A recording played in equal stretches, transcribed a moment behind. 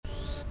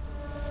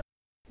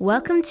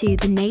Welcome to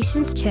the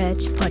Nations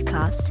Church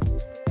podcast.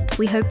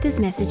 We hope this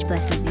message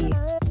blesses you.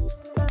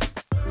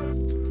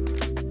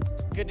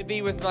 Good to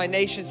be with my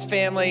Nations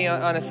family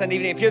on a Sunday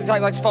evening. If you're the type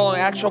who likes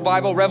following actual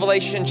Bible,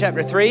 Revelation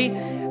chapter 3,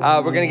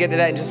 we're going to get to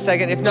that in just a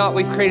second. If not,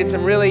 we've created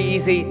some really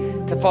easy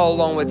to follow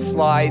along with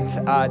slides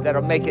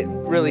that'll make it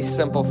really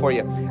simple for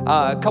you.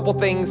 A couple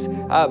things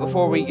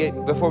before we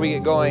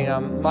get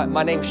going.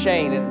 My name's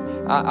Shane,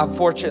 and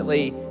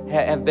unfortunately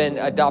have been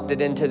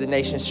adopted into the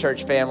Nations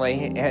Church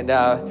family, and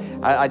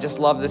I just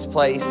love this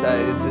place.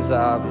 This is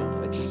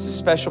it's just a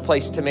special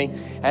place to me.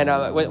 And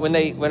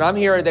when I'm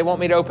here, they want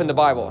me to open the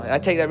Bible, and I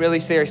take that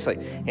really seriously.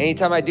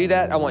 Anytime I do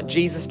that, I want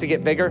Jesus to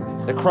get bigger,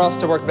 the cross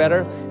to work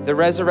better, the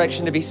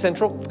resurrection to be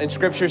central, and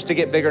scriptures to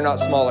get bigger, not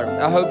smaller.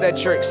 I hope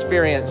that's your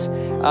experience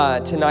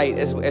tonight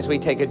as we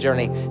take a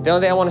journey. The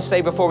only thing I want to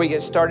say before we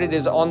get started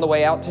is on the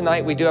way out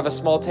tonight, we do have a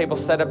small table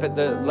set up at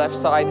the left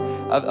side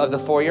of the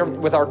foyer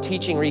with our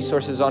teaching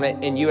resources on it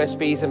in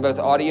USBs in both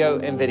audio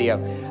and video.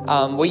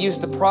 We use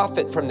the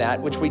profit from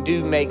that, which we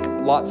do make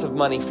lots of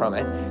money from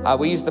it.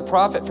 We use the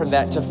profit from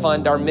that to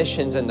fund our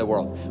missions in the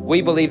world.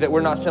 We believe that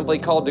we're not simply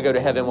called to go to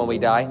heaven when we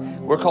die.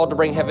 We're called to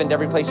bring heaven to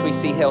every place we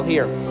see hell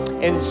here.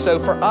 And so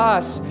for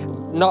us,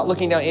 not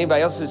looking down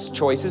anybody else's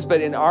choices,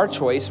 but in our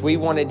choice, we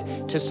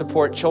wanted to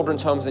support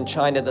children's homes in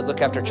China that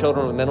look after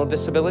children with mental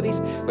disabilities.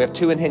 We have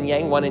 2 in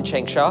Henyang, 1 in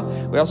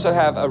Changsha. We also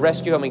have a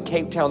rescue home in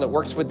Cape Town that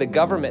works with the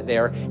government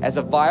there as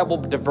a viable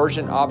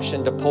diversion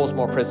option to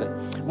Pollsmoor Prison.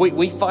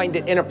 We find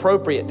it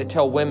inappropriate to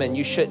tell women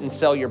you shouldn't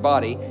sell your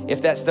body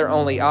if that's their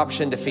only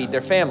option to feed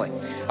their family.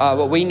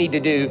 What we need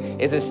to do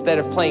is, instead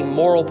of playing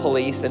moral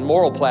police and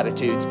moral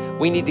platitudes,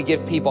 we need to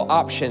give people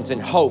options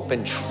and hope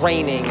and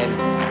training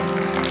and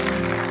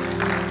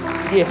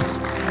yes,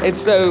 and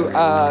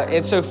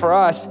so for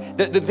us,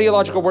 the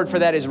theological word for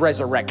that is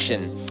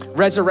resurrection.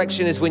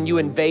 Resurrection is when you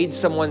invade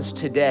someone's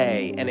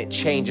today and it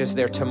changes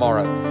their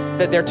tomorrow.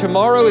 That their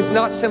tomorrow is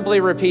not simply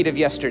a repeat of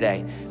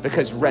yesterday,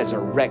 because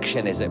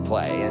resurrection is at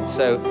play. And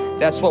so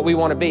that's what we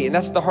want to be. And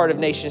that's the heart of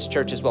Nations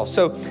Church as well.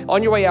 So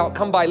on your way out,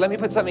 come by. Let me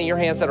put something in your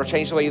hands that'll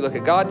change the way you look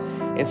at God.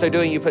 In so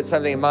doing, you put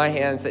something in my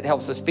hands that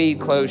helps us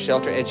feed, clothe,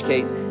 shelter,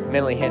 educate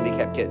mentally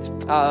handicapped kids.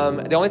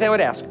 The only thing I would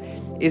ask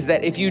is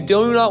that if you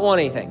do not want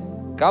anything,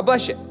 God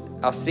bless you.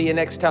 I'll see you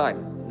next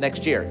time,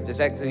 next year. It's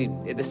actually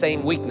the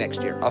same week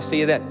next year. I'll see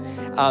you then.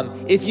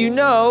 If you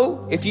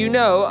know,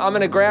 I'm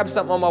going to grab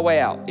something on my way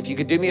out. If you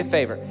could do me a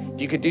favor,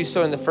 if you could do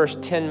so in the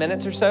first 10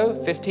 minutes or so,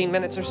 15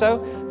 minutes or so,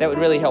 that would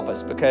really help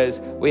us, because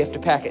we have to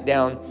pack it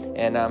down,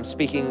 and I'm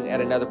speaking at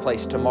another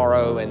place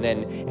tomorrow, and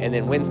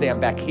then Wednesday I'm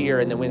back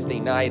here, and then Wednesday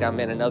night I'm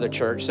in another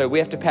church. So we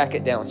have to pack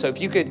it down. So if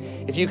you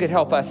could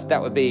help us,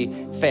 that would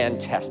be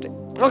fantastic.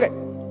 Okay.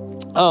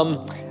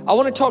 I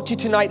want to talk to you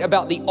tonight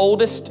about the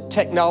oldest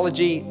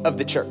technology of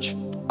the church.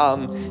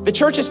 The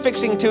church is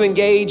fixing to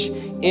engage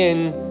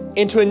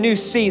into a new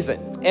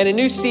season, and a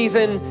new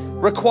season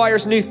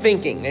requires new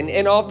thinking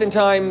and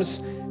oftentimes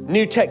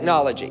new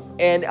technology.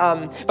 And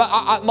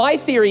but my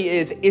theory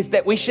is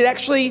that we should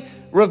actually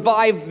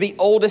revive the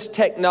oldest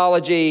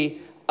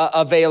technology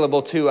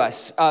available to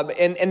us,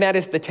 and that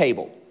is the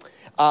table.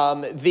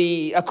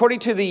 According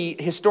to the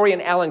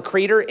historian Alan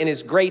Creeder in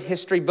his great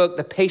history book,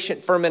 The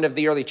Patient Ferment of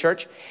the Early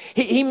Church,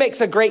 he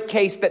makes a great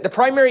case that the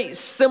primary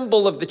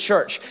symbol of the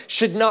church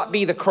should not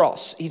be the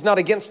cross. He's not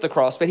against the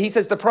cross, but he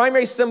says the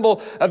primary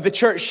symbol of the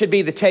church should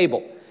be the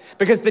table,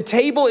 because the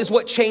table is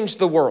what changed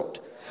the world.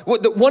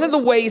 One of the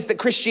ways that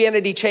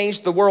Christianity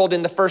changed the world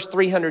in the first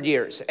 300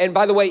 years, and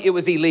by the way, it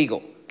was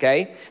illegal.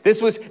 Okay,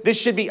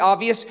 this should be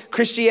obvious.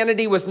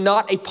 Christianity was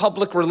not a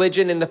public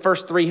religion in the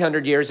first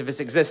 300 years of its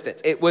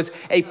existence. It was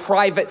a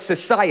private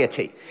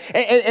society,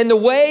 and the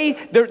way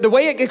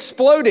it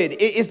exploded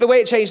is the way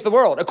it changed the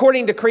world.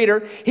 According to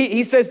Creeder,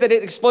 he says that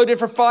it exploded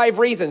for 5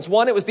 reasons.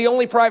 One, it was the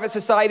only private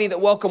society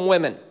that welcomed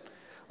women.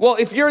 Well,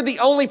 if you're the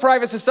only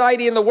private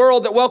society in the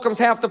world that welcomes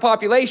half the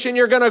population,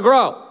 you're going to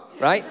grow,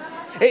 right?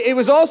 It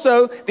was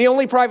also the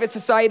only private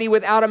society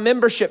without a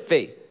membership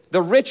fee.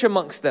 The rich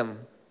amongst them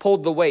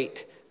pulled the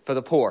weight for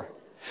the poor.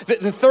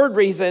 The third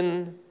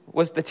reason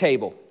was the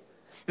table.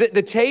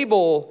 The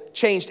table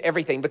changed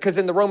everything, because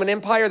in the Roman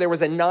Empire, there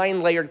was a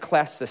 9-layered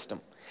class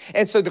system.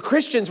 And so the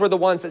Christians were the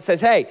ones that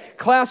says, hey,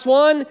 class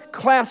 1,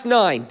 class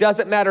 9,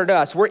 doesn't matter to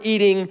us. We're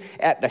eating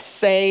at the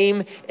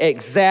same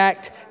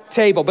exact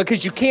table,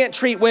 because you can't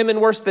treat women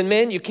worse than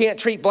men. You can't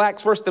treat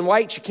blacks worse than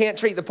whites. You can't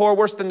treat the poor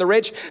worse than the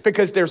rich,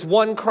 because there's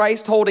one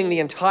Christ holding the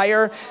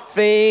entire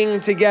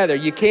thing together.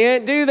 You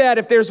can't do that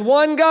if there's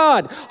one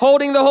God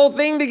holding the whole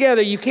thing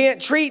together. You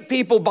can't treat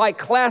people by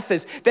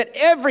classes, that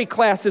every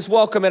class is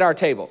welcome at our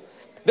table.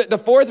 The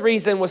fourth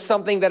reason was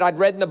something that I'd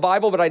read in the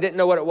Bible, but I didn't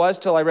know what it was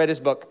till I read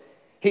his book.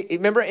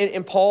 Remember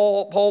in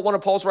Paul, one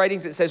of Paul's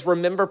writings, it says,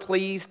 remember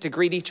please to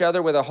greet each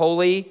other with a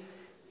holy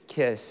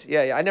kiss.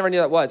 Yeah, I never knew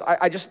that was.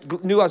 I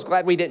just knew I was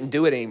glad we didn't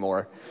do it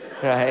anymore,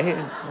 right?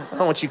 I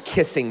don't want you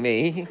kissing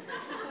me.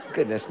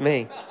 Goodness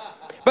me.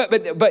 But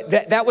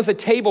that was a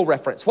table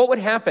reference. What would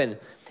happen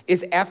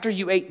is, after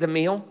you ate the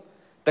meal,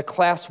 the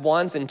class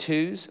 1s and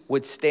 2s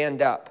would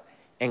stand up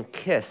and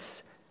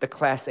kiss the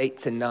class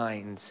 8s and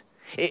 9s.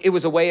 It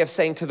was a way of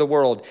saying to the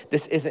world,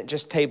 this isn't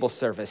just table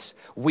service.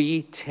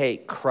 We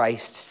take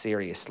Christ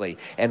seriously,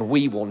 and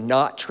we will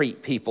not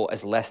treat people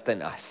as less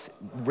than us,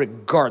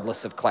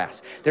 regardless of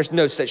class. There's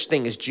no such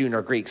thing as Jew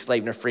nor Greek,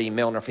 slave nor free,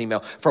 male nor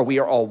female, for we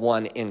are all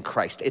one in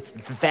Christ. It's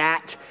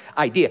that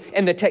idea.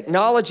 And the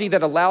technology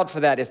that allowed for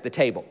that is the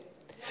table.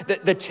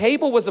 The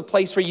table was a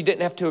place where you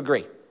didn't have to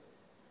agree.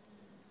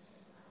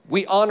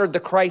 We honored the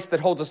Christ that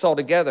holds us all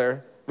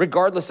together,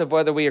 regardless of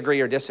whether we agree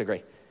or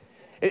disagree.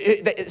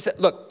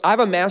 Look, I have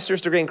a master's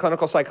degree in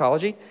clinical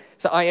psychology,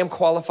 so I am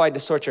qualified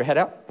to sort your head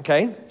out,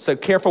 okay? So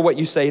careful what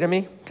you say to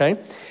me, okay?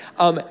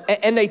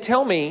 And they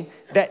tell me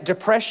that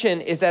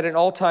depression is at an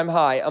all-time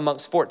high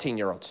amongst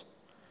 14-year-olds.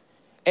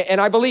 And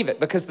I believe it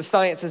because the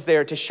science is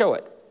there to show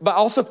it. But I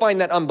also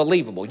find that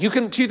unbelievable.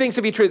 Two things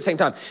can be true at the same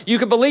time. You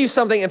can believe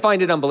something and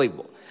find it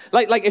unbelievable.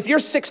 Like if you're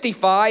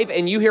 65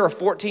 and you hear a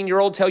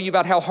 14-year-old tell you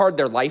about how hard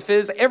their life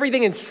is,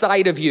 everything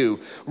inside of you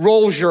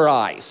rolls your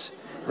eyes,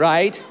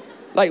 right?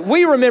 Like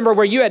we remember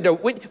we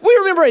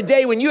remember a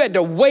day when you had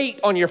to wait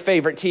on your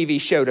favorite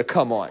TV show to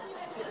come on,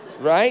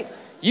 right?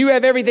 You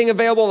have everything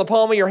available in the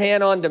palm of your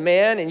hand on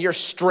demand and you're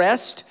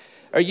stressed.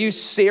 Are you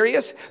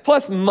serious?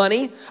 Plus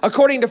money.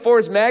 According to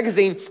Forbes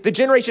magazine, the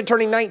generation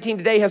turning 19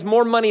 today has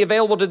more money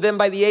available to them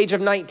by the age of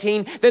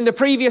 19 than the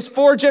previous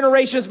 4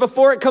 generations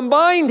before it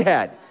combined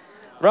had,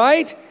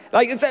 right?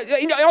 Like all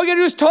you gotta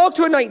do is talk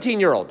to a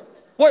 19-year-old.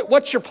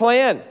 What's your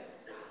plan?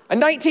 A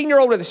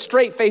 19-year-old with a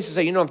straight face and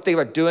say, you know what I'm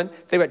thinking about doing?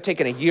 Thinking about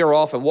taking a year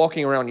off and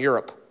walking around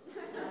Europe.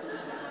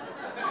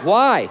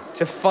 Why?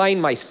 To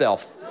find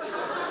myself.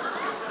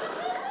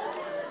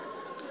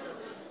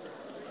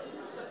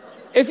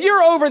 If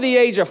you're over the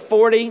age of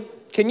 40,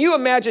 can you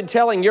imagine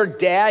telling your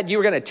dad you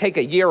were gonna take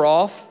a year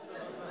off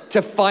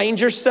to find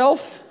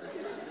yourself?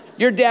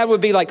 Your dad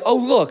would be like, oh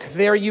look,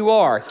 there you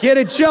are, get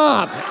a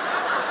job.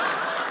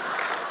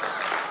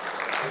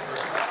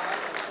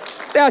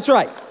 That's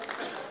right.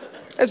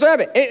 That's what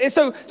happened.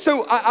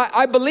 So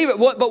I believe it.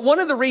 But one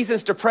of the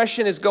reasons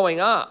depression is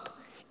going up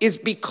is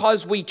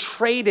because we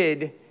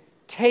traded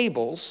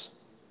tables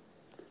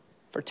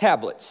for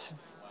tablets.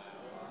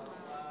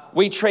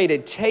 We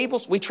traded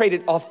tables. We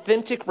traded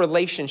authentic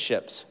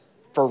relationships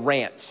for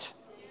rants.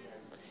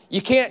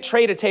 You can't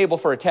trade a table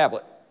for a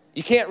tablet.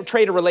 You can't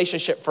trade a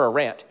relationship for a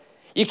rant.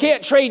 You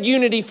can't trade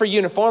unity for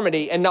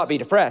uniformity and not be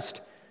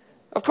depressed.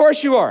 Of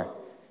course you are.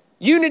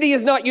 Unity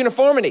is not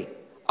uniformity.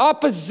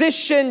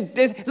 Opposition,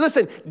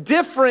 listen,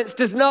 difference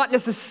does not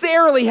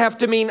necessarily have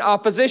to mean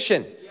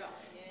opposition.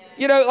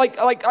 You know,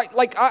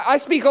 I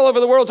speak all over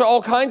the world to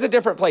all kinds of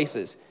different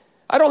places.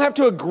 I don't have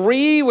to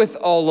agree with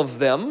all of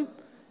them.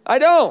 I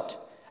don't.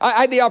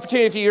 I had the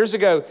opportunity a few years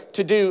ago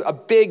to do a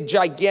big,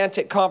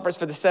 gigantic conference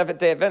for the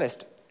Seventh-day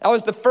Adventist. I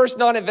was the first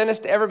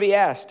non-Adventist to ever be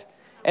asked.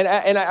 And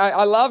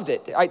I loved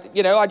it.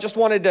 I just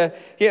wanted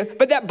to,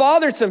 but that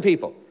bothered some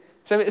people.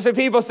 So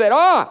people said,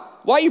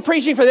 why are you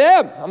preaching for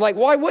them? I'm like,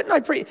 why wouldn't I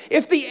preach?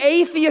 If the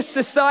Atheist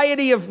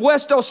Society of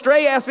West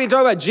Australia asked me to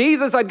talk about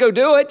Jesus, I'd go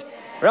do it,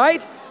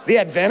 right? The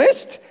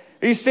Adventist?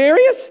 Are you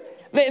serious?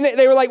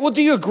 They were like, well,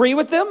 do you agree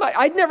with them?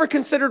 I'd never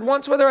considered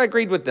once whether I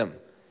agreed with them.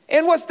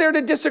 And what's there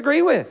to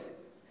disagree with?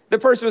 The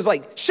person was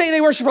like, Shane,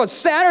 they worship on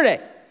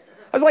Saturday.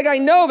 I was like, I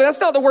know, but that's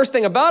not the worst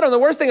thing about them. The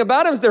worst thing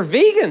about them is they're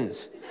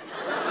vegans.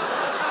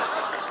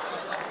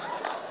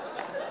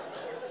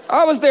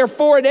 I was there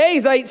 4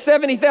 days. I ate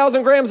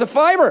 70,000 grams of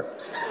fiber.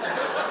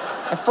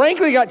 I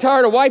frankly got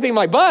tired of wiping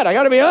my butt. I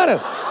got to be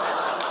honest.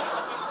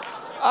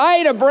 I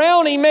ate a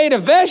brownie made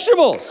of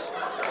vegetables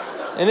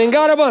and then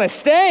got up on a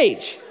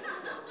stage.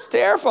 It's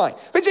terrifying.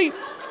 But see,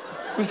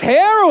 it was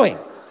harrowing.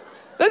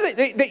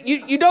 Listen,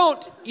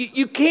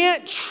 you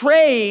can't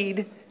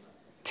trade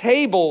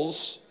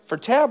tables for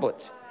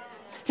tablets.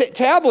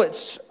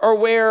 Tablets are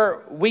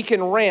where we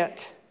can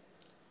rant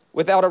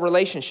without a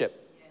relationship.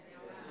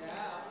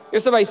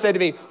 If somebody said to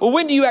me, well,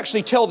 when do you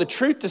actually tell the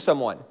truth to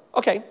someone?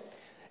 Okay,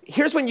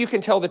 here's when you can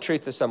tell the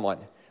truth to someone.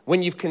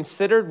 When you've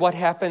considered what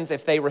happens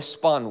if they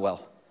respond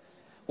well.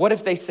 What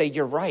if they say,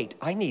 you're right,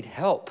 I need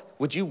help.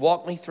 Would you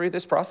walk me through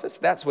this process?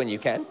 That's when you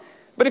can.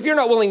 But if you're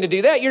not willing to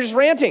do that, you're just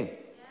ranting.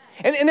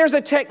 And there's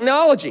a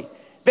technology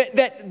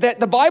that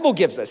the Bible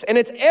gives us, and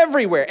it's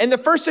everywhere. And the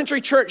first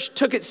century church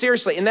took it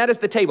seriously, and that is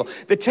the table.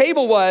 The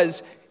table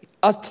was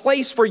a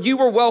place where you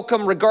were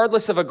welcome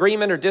regardless of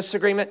agreement or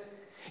disagreement.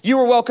 You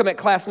were welcome at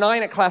class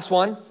 9, at class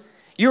 1.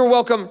 You were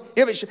welcome,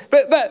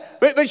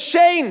 but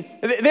Shane,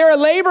 they're a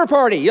labor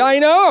party. I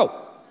know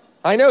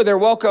they're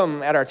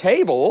welcome at our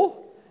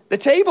table. The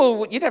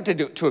table, you'd have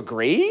to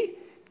agree.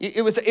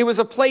 It was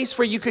a place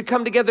where you could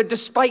come together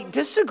despite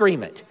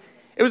disagreement.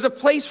 It was a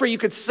place where you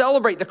could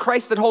celebrate the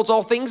Christ that holds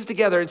all things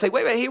together and say,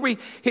 wait,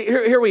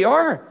 here we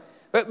are.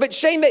 But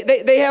Shane,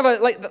 they have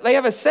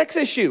a sex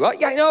issue.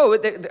 Yeah, I know.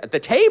 The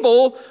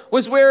table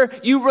was where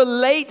you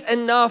relate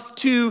enough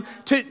to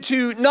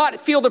not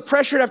feel the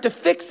pressure to have to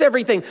fix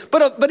everything,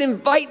 but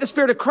invite the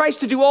Spirit of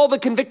Christ to do all the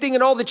convicting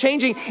and all the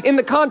changing in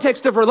the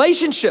context of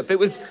relationship. It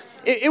was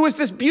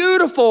this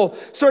beautiful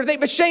sort of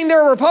thing. But Shane,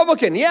 they're a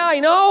Republican. Yeah, I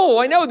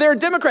know. They're a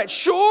Democrat.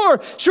 Sure.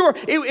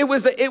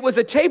 It was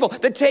a table.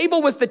 The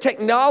table was the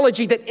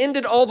technology that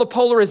ended all the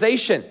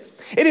polarization.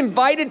 It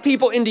invited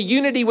people into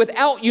unity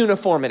without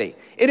uniformity.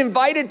 It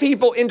invited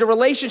people into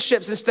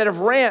relationships instead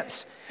of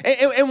rants.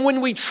 And when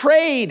we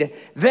trade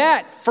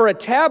that for a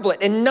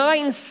tablet and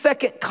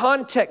 9-second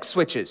context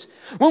switches,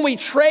 when we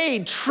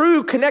trade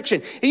true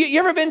connection, you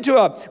ever been to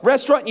a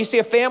restaurant and you see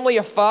a family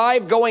of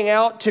 5 going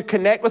out to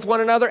connect with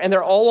one another and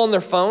they're all on their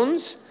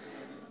phones?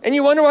 And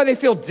you wonder why they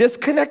feel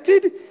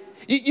disconnected?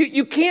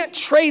 You can't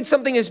trade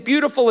something as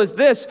beautiful as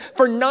this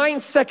for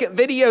 9-second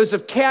videos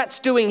of cats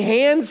doing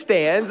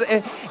handstands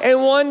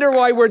and wonder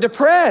why we're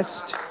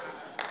depressed.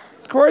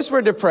 Of course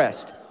we're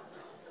depressed.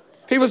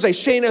 People say,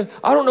 Shana,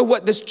 I don't know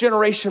what this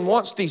generation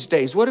wants these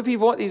days. What do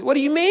people want these? What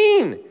do you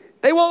mean?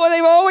 They want what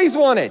they've always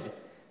wanted.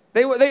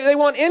 They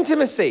want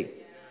intimacy.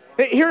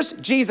 Here's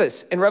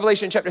Jesus in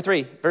Revelation chapter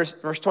 3,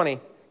 verse 20.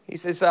 He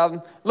says,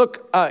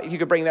 look, if you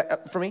could bring that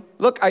up for me.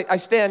 Look, I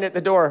stand at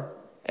the door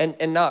and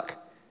knock.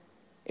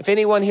 If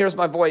anyone hears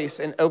my voice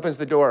and opens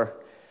the door,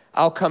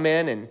 I'll come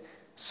in and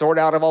sort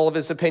out of all of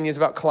his opinions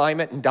about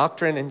climate and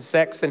doctrine and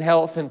sex and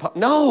health and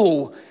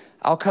no,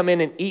 I'll come in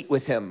and eat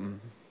with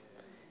him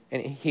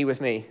and he with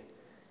me.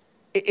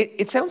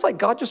 It sounds like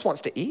God just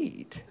wants to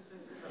eat.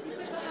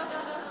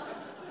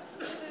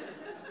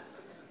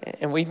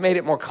 And we've made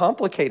it more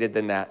complicated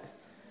than that.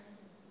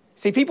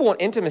 See, people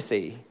want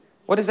intimacy.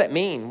 What does that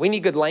mean? We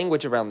need good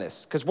language around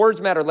this because words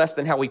matter less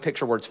than how we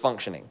picture words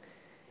functioning.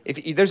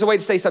 There's a way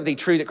to say something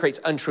true that creates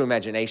untrue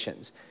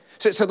imaginations.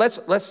 So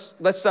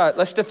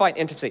let's define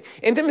intimacy.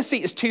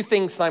 Intimacy is 2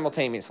 things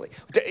simultaneously.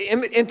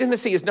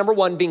 Intimacy is number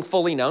 1, being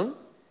fully known,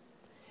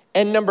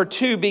 and number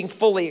 2, being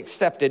fully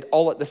accepted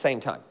all at the same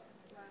time.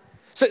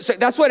 So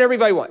that's what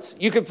everybody wants.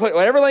 You can put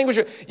whatever language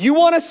you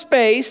want, a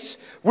space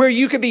where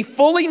you can be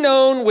fully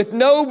known with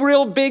no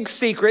real big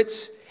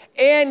secrets,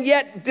 and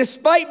yet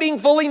despite being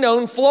fully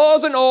known,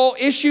 flaws and all,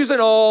 issues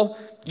and all,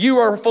 you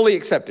are fully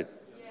accepted.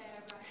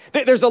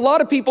 There's a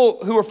lot of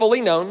people who are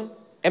fully known,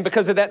 and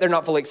because of that, they're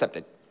not fully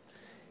accepted.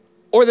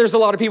 Or there's a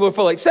lot of people who are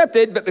fully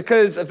accepted, but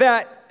because of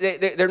that,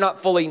 they're not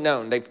fully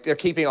known. They're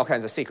keeping all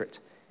kinds of secrets.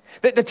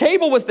 The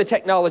table was the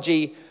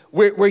technology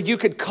where you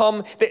could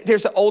come.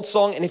 There's an old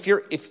song, and if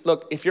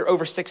you're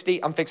over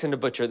 60, I'm fixing to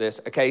butcher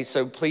this, okay?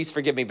 So please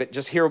forgive me, but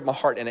just hear my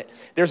heart in it.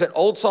 There's an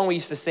old song we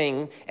used to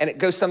sing, and it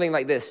goes something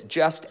like this: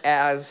 just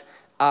as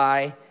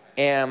I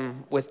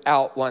am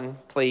without one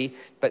plea,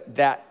 but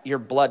that your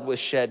blood was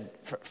shed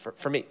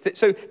for me.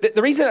 So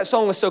the reason that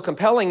song was so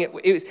compelling,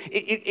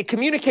 it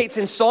communicates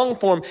in song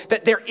form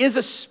that there is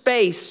a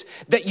space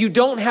that you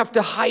don't have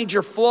to hide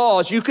your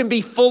flaws. You can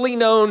be fully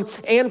known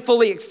and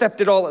fully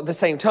accepted all at the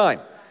same time.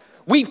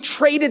 We've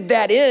traded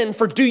that in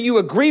for do you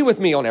agree with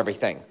me on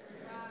everything?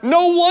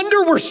 No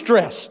wonder we're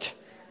stressed.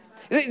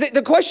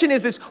 The question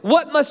is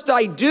what must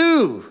I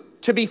do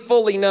to be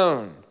fully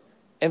known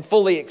and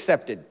fully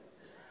accepted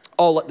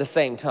all at the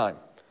same time?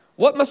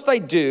 What must I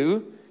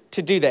do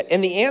to do that?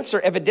 And the answer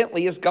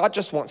evidently is God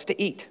just wants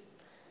to eat.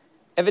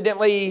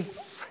 Evidently,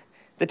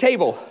 the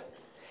table.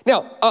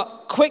 Now,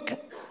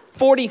 quick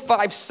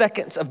 45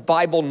 seconds of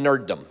Bible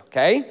nerddom,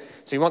 okay?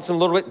 So you want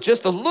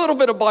just a little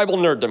bit of Bible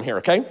nerddom here,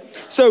 okay?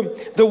 So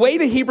the way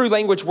the Hebrew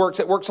language works,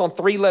 it works on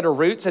 3-letter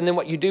roots, and then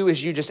what you do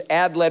is you just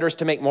add letters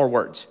to make more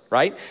words,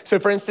 right? So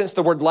for instance,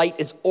 the word light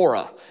is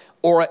aura,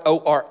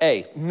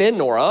 O-R-A.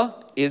 Menorah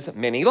is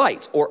many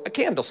lights, or a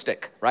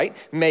candlestick, right?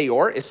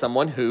 Mayor is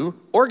someone who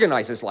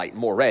organizes light.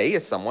 Moreh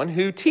is someone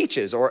who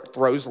teaches or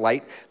throws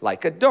light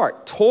like a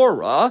dart.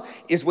 Torah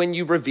is when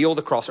you reveal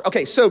the cross.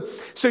 Okay, so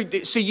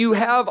you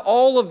have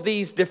all of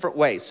these different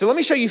ways. So let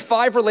me show you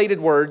 5 related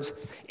words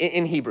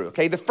in Hebrew,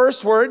 okay? The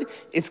first word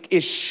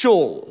is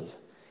shul.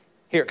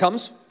 Here it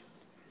comes.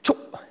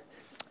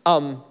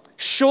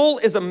 Shul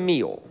is a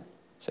meal.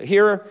 So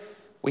here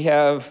we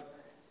have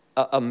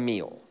a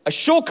meal. A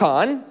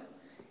shulchan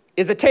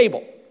is a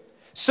table.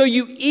 So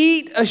you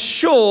eat a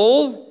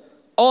shul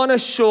on a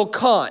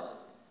shulchan,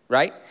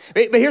 right?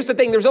 But here's the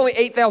thing, there's only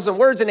 8,000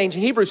 words in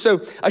ancient Hebrew, so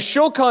a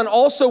shulchan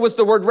also was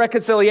the word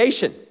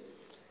reconciliation,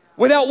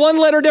 without one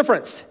letter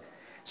difference.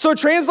 So a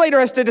translator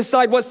has to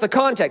decide what's the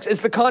context. Is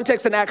the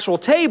context an actual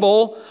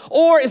table,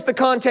 or is the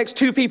context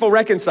 2 people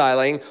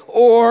reconciling,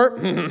 or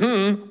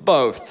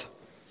both?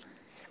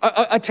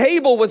 A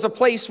table was a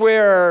place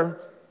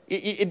where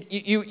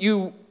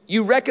you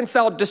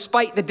reconciled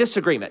despite the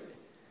disagreement.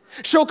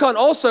 Shulchan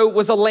also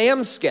was a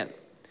lambskin.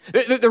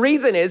 The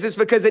reason is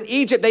because in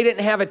Egypt they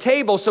didn't have a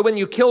table, so when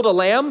you killed a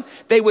lamb,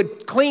 they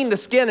would clean the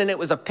skin and it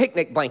was a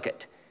picnic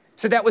blanket.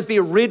 So that was the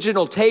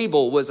original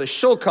table, was a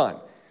shulchan.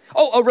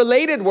 Oh, a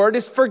related word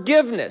is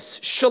forgiveness,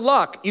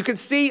 shalach. You can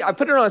see, I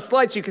put it on a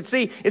slide so you can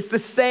see, it's the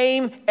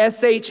same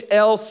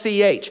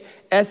S-H-L-C-H.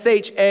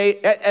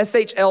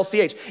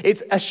 S-H-A-S-H-L-C-H.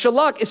 It's a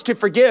shalach is to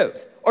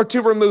forgive or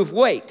to remove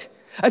weight.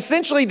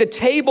 Essentially, the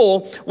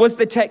table was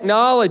the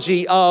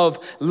technology of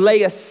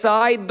lay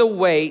aside the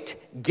weight,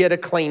 get a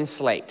clean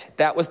slate.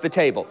 That was the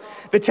table.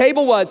 The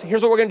table was,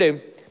 here's what we're gonna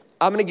do.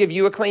 I'm gonna give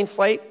you a clean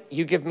slate,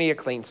 you give me a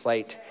clean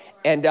slate.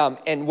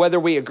 And whether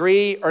we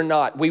agree or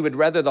not, we would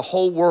rather the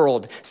whole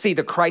world see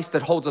the Christ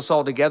that holds us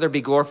all together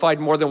be glorified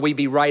more than we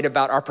be right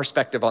about our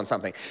perspective on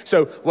something.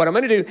 So what I'm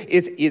gonna do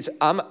is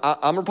I'm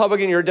a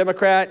Republican, you're a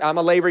Democrat, I'm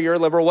a labor, you're a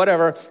liberal,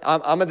 whatever.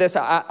 I'm a this,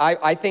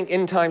 I think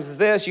end times is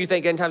this, you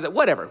think end times is that,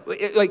 whatever.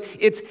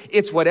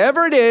 It's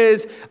whatever it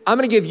is, I'm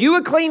gonna give you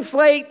a clean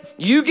slate,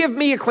 you give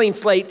me a clean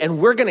slate, and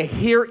we're gonna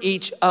hear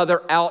each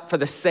other out for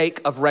the sake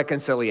of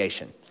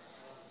reconciliation.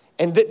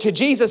 And to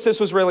Jesus, this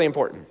was really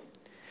important.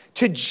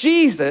 To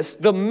Jesus,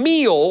 the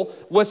meal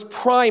was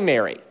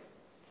primary,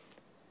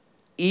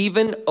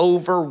 even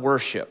over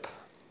worship.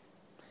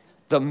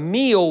 The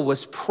meal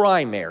was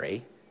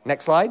primary,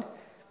 next slide,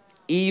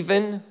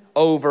 even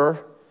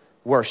over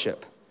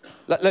worship.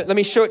 Let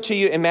me show it to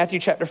you in Matthew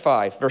chapter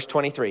 5, verse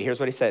 23.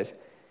 Here's what he says.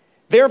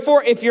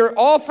 Therefore, if you're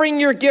offering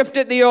your gift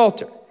at the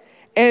altar,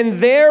 and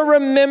there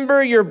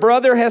remember your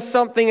brother has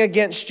something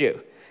against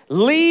you,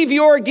 leave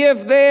your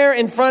gift there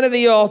in front of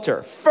the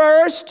altar.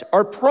 First,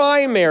 or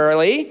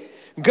primarily,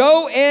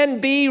 go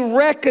and be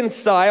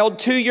reconciled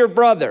to your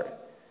brother.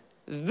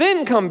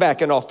 Then come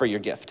back and offer your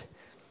gift.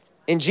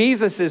 In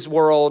Jesus'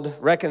 world,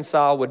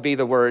 reconcile would be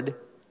the word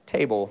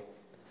table.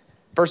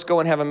 First, go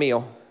and have a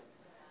meal.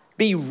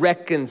 Be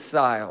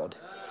reconciled.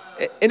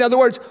 In other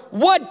words,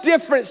 what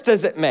difference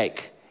does it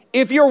make?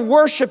 If you're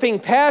worshiping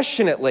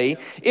passionately,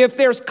 if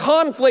there's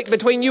conflict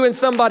between you and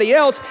somebody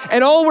else,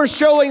 and all we're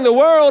showing the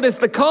world is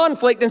the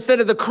conflict instead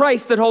of the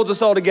Christ that holds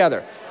us all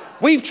together.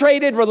 We've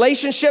traded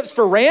relationships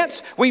for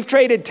rants. We've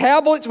traded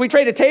tablets. We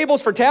traded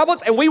tables for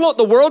tablets, and we want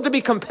the world to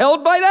be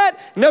compelled by that?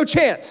 No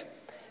chance.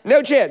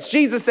 No chance.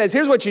 Jesus says,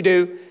 here's what you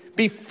do.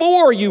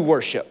 Before you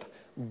worship,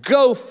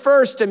 go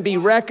first and be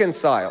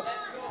reconciled.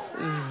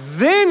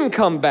 Then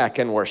come back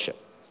and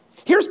worship.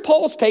 Here's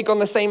Paul's take on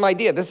the same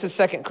idea. This is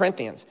 2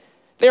 Corinthians.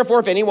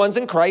 Therefore, if anyone's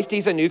in Christ,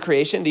 he's a new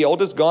creation. The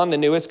old is gone, the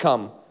new has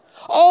come.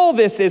 All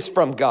this is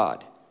from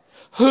God,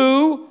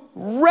 who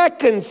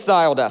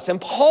reconciled us. In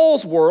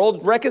Paul's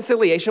world,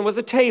 reconciliation was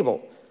a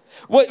table.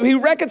 He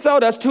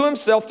reconciled us to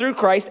himself through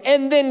Christ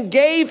and then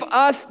gave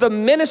us the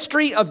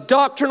ministry of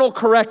doctrinal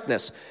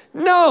correctness.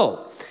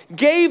 No,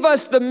 gave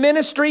us the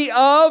ministry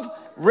of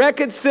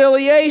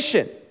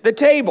reconciliation, the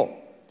table.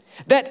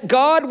 That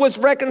God was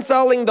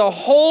reconciling the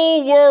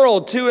whole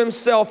world to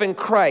himself in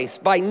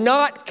Christ by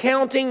not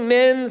counting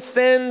men's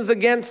sins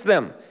against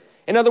them.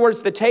 In other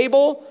words, the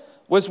table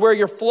was where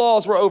your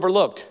flaws were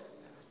overlooked.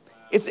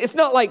 It's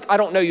not like, I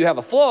don't know you have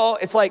a flaw.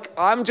 It's like,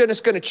 I'm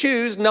just going to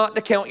choose not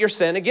to count your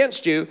sin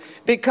against you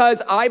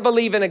because I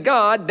believe in a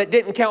God that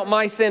didn't count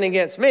my sin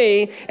against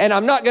me, and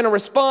I'm not going to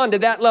respond to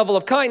that level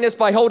of kindness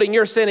by holding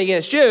your sin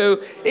against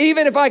you.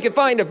 Even if I can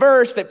find a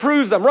verse that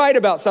proves I'm right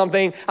about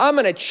something, I'm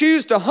going to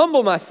choose to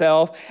humble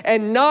myself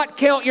and not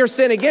count your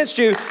sin against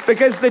you,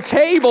 because the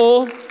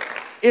table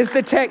is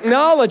the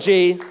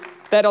technology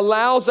that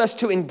allows us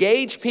to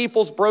engage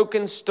people's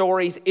broken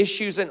stories,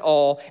 issues and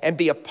all, and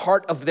be a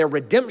part of their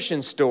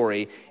redemption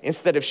story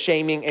instead of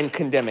shaming and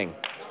condemning.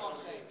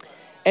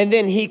 And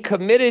then he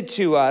committed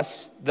to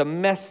us the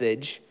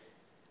message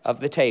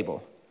of the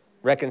table,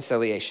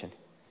 reconciliation.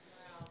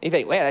 You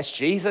think, well, that's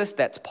Jesus,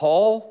 that's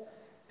Paul.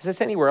 Is this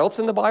anywhere else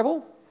in the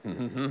Bible?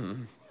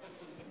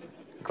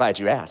 Glad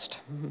you asked.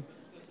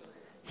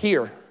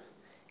 Here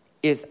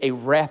is a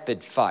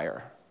rapid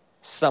fire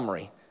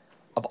summary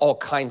of all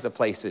kinds of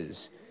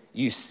places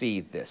you see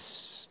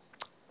this.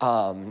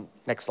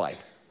 Next slide.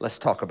 Let's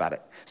talk about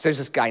it. So there's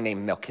this guy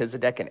named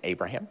Melchizedek and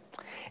Abraham.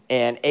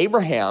 And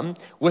Abraham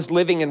was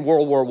living in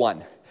World War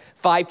I.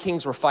 5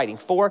 kings were fighting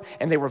 4,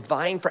 and they were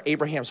vying for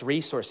Abraham's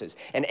resources.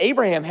 And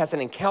Abraham has an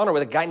encounter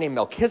with a guy named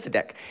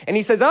Melchizedek. And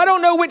he says, I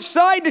don't know which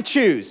side to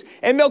choose.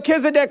 And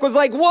Melchizedek was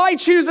like, why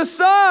choose a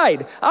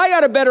side? I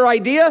got a better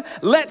idea.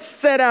 Let's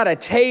set out a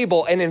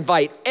table and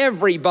invite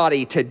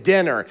everybody to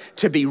dinner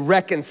to be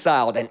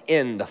reconciled and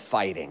end the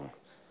fighting.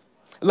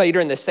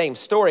 Later in the same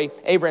story,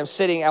 Abraham's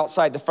sitting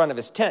outside the front of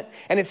his tent,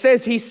 and it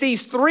says he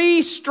sees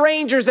 3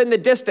 strangers in the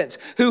distance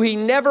who he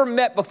never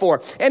met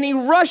before, and he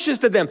rushes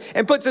to them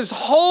and puts his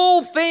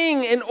whole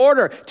thing in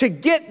order to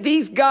get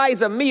these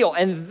guys a meal.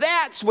 And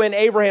that's when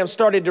Abraham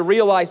started to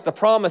realize the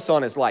promise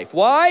on his life.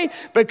 Why?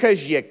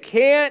 Because you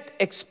can't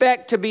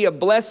expect to be a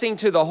blessing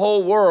to the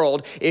whole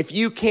world if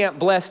you can't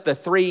bless the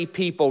 3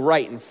 people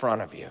right in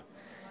front of you.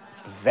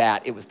 It's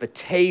that. It was the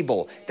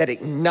table that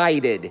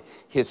ignited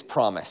his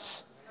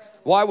promise.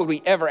 Why would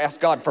we ever ask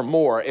God for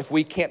more if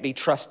we can't be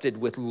trusted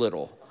with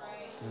little?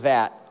 It's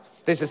that.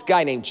 There's this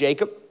guy named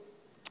Jacob.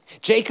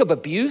 Jacob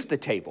abused the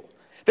table.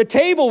 The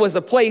table was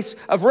a place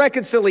of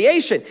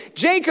reconciliation.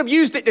 Jacob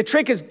used it to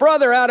trick his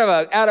brother out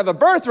of a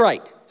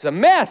birthright. It's a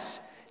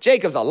mess.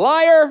 Jacob's a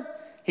liar.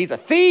 He's a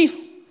thief.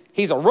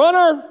 He's a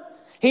runner.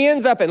 He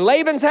ends up in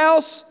Laban's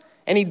house,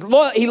 and he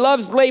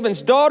loves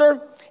Laban's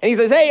daughter. And he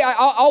says, hey,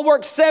 I'll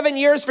work 7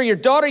 years for your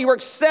daughter. You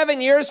work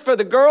 7 years for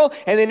the girl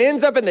and then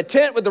ends up in the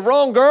tent with the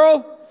wrong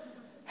girl.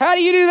 How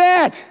do you do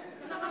that?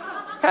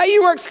 How do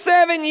you work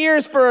 7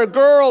 years for a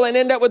girl and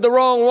end up with the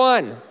wrong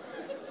one?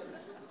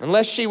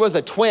 Unless she was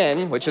a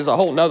twin, which is a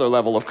whole nother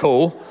level of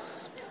cool.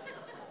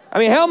 I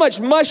mean, how much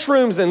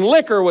mushrooms and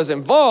liquor was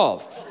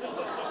involved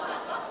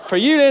for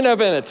you to end up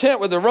in a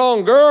tent with the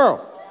wrong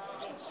girl?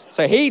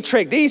 So he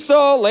tricked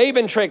Esau,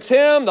 Laban tricks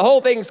him, the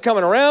whole thing's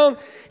coming around.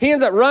 He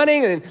ends up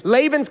running and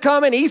Laban's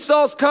coming,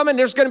 Esau's coming,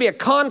 there's gonna be a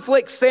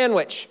conflict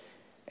sandwich.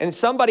 And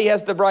somebody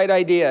has the bright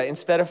idea,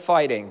 instead of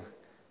fighting,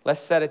 let's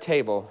set a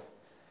table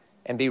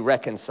and be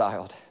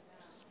reconciled.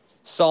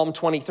 Psalm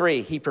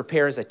 23, he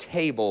prepares a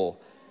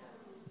table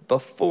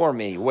before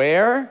me.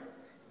 Where?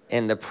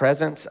 In the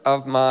presence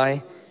of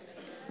my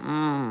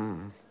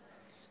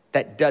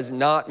That does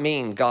not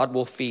mean God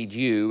will feed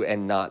you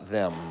and not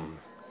them.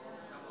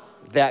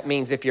 That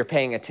means if you're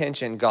paying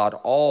attention, God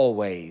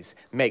always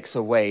makes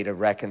a way to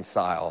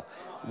reconcile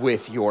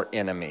with your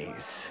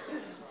enemies.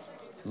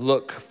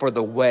 Look for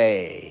the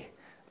way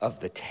of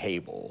the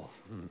table.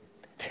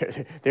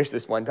 There's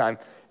this one time,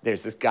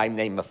 there's this guy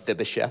named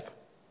Mephibosheth.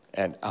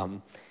 And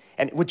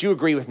would you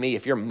agree with me,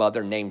 if your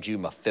mother named you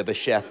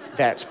Mephibosheth,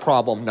 that's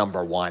problem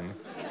number one.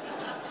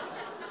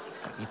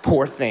 It's like, you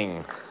poor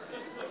thing.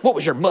 What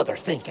was your mother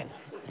thinking,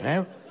 you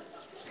know?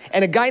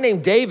 And a guy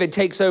named David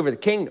takes over the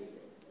kingdom.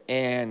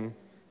 And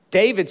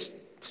David's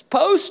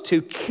supposed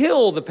to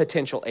kill the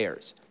potential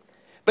heirs.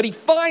 But he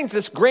finds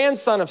this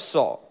grandson of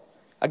Saul,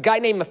 a guy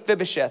named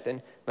Mephibosheth.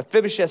 And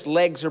Mephibosheth's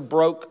legs are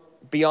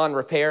broke beyond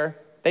repair.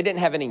 They didn't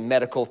have any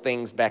medical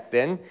things back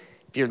then.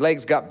 If your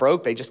legs got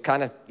broke, they just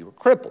you were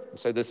crippled.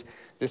 So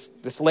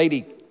this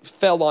lady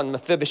fell on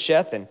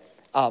Mephibosheth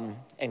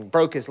and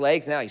broke his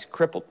legs. Now he's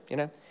crippled, you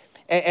know.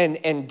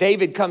 And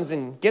David comes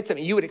and gets him.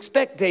 You would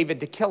expect David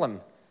to kill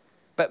him,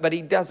 but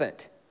he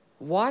doesn't.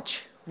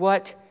 Watch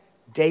what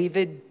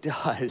David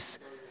does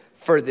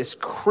for this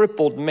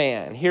crippled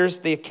man. Here's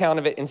the account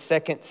of it in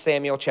 2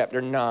 Samuel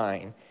chapter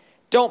 9.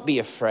 Don't be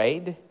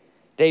afraid,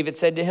 David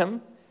said to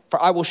him,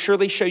 for I will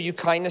surely show you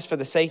kindness for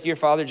the sake of your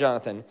father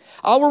Jonathan.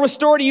 I will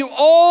restore to you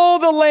all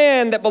the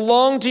land that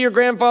belonged to your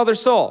grandfather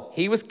Saul.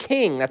 He was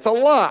king, that's a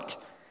lot.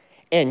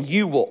 And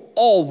you will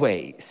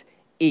always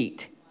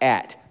eat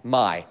at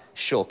my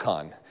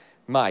shulchan,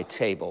 my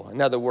table.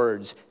 In other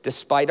words,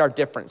 despite our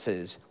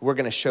differences, we're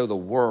going to show the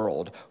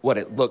world what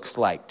it looks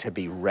like to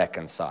be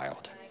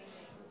reconciled.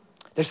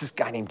 There's this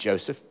guy named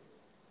Joseph,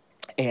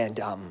 and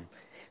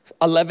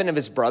 11 of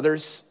his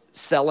brothers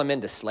sell him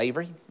into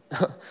slavery,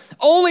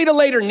 only to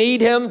later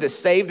need him to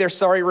save their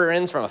sorry rear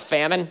ends from a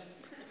famine.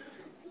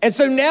 And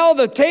so now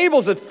the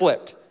tables have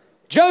flipped.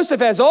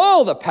 Joseph has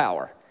all the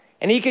power,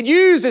 and he could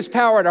use his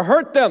power to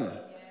hurt them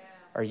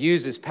or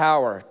use his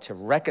power to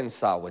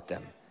reconcile with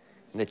them.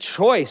 And the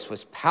choice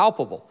was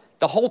palpable.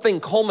 The whole thing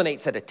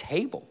culminates at a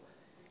table.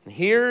 And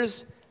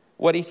here's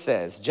what he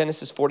says,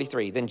 Genesis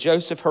 43. Then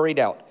Joseph hurried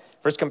out,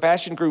 for his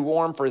compassion grew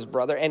warm for his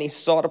brother, and he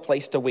sought a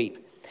place to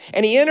weep.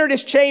 And he entered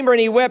his chamber and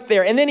he wept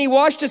there. And then he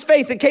washed his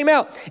face and came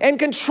out, and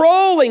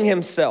controlling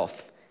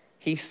himself,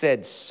 he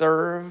said,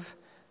 serve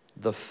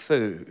the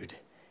food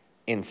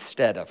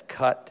instead of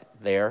cut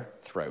their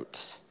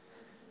throats.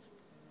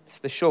 It's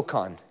the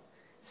shulchan.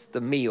 It's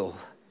the meal.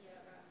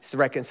 It's the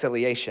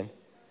reconciliation.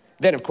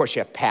 Then, of course,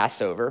 you have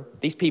Passover.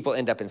 These people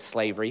end up in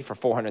slavery for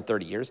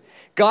 430 years.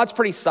 God's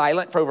pretty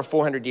silent for over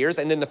 400 years.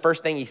 And then the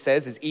first thing he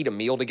says is eat a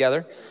meal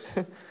together,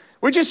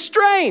 which is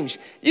strange.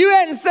 You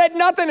hadn't said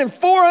nothing in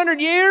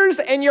 400 years,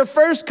 and your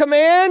first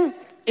command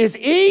is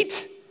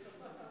eat?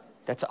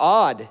 That's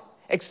odd,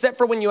 except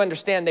for when you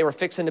understand they were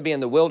fixing to be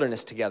in the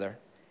wilderness together.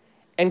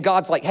 And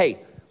God's like, hey,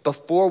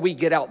 before we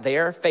get out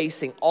there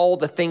facing all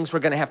the things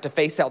we're going to have to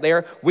face out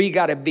there, we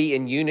got to be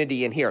in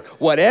unity in here.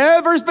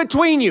 Whatever's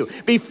between you,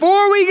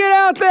 before we get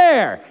out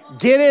there,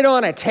 get it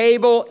on a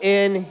table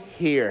in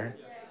here.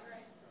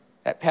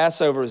 That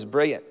Passover is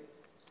brilliant.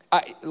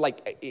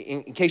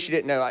 In case you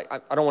didn't know, I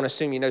don't want to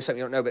assume you know something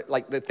you don't know, but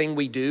like the thing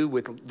we do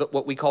with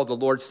what we call the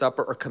Lord's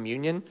Supper or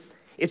communion,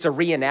 it's a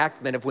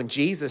reenactment of when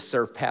Jesus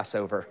served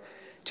Passover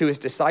to his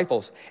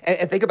disciples.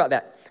 And think about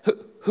that.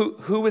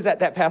 Who was at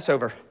that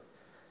Passover?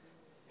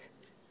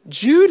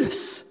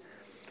 Judas.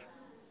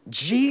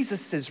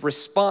 Jesus'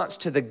 response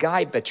to the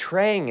guy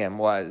betraying him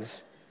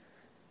was,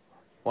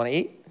 want to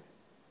eat?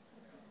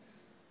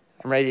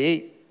 I'm ready to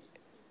eat.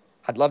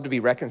 I'd love to be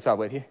reconciled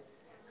with you.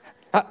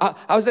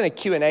 I was in a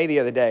Q&A the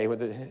other day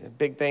with a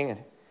big thing,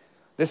 and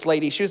this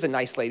lady, she was a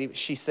nice lady, but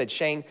she said,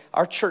 Shane,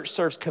 our church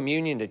serves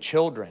communion to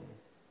children.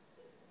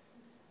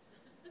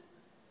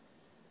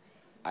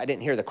 I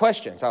didn't hear the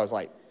question, so I was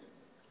like,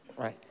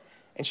 right.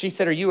 And she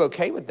said, are you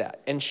okay with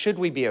that? And should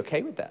we be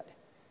okay with that?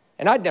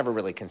 And I'd never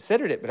really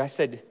considered it, but I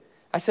said,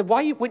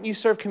 why wouldn't you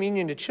serve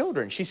communion to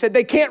children? She said,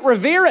 they can't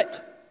revere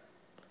it.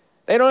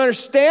 They don't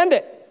understand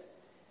it.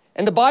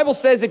 And the Bible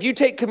says if you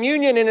take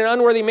communion in an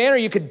unworthy manner,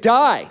 you could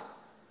die.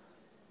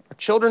 Our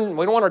children,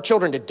 we don't want our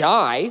children to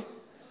die.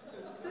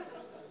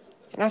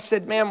 And I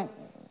said, ma'am,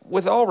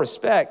 with all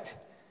respect,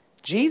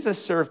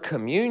 Jesus served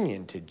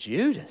communion to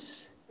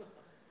Judas.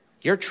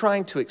 You're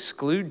trying to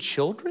exclude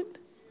children?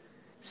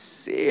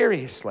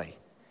 Seriously.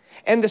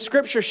 And the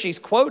scripture she's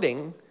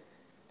quoting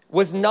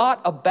was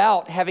not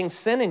about having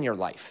sin in your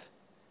life.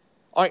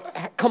 All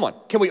right, come on,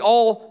 can we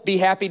all be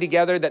happy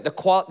together that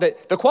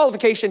the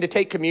qualification to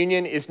take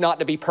communion is not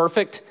to be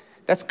perfect?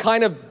 That's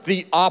kind of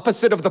the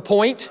opposite of the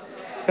point,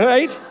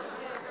 right?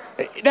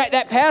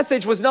 That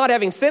passage was not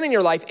having sin in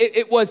your life.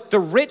 It was the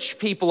rich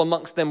people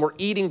amongst them were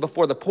eating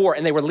before the poor,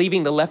 and they were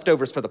leaving the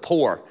leftovers for the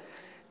poor.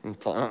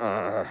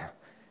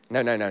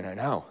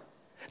 No.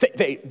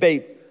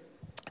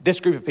 This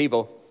group of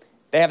people,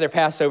 they have their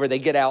Passover, they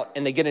get out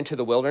and they get into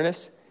the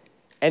wilderness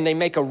and they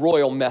make a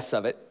royal mess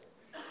of it.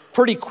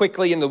 Pretty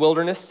quickly in the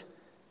wilderness,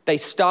 they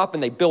stop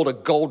and they build a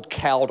gold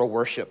cow to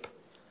worship.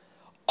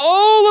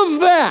 All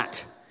of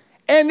that,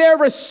 and their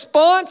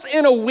response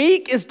in a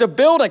week is to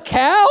build a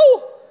cow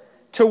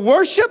to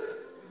worship?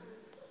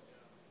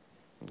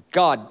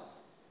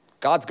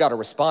 God's got to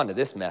respond to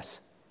this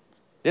mess.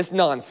 This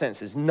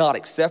nonsense is not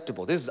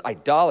acceptable. This is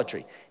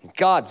idolatry. And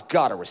God's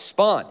got to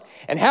respond.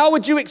 And how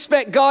would you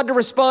expect God to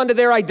respond to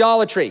their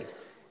idolatry?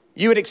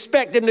 You would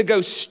expect him to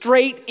go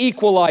straight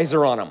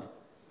equalizer on them.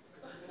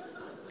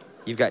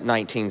 You've got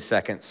 19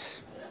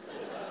 seconds.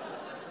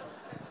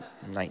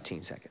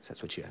 19 seconds,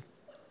 that's what you have.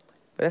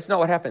 But that's not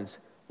what happens.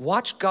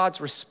 Watch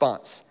God's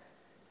response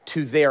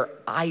to their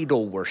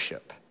idol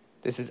worship.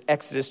 This is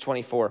Exodus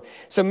 24.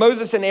 So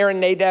Moses and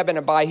Aaron, Nadab and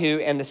Abihu,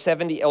 and the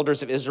 70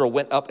 elders of Israel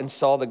went up and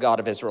saw the God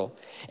of Israel.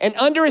 And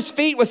under his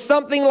feet was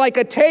something like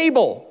a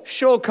table,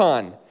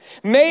 shulchan,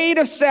 made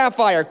of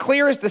sapphire,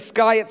 clear as the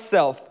sky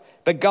itself.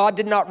 But God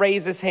did not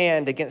raise his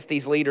hand against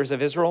these leaders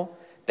of Israel.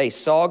 They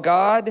saw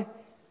God,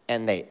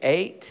 and they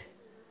ate,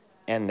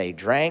 and they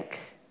drank,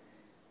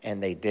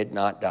 and they did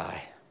not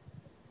die.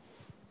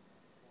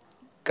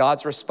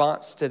 God's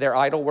response to their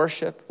idol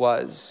worship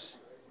was,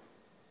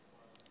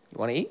 you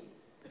want to eat?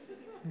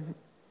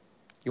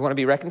 You want to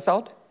be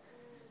reconciled?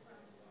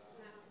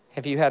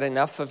 Have you had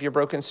enough of your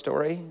broken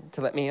story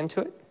to let me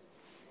into it?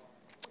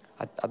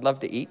 I'd love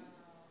to eat.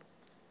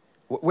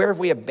 Where have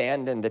we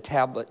abandoned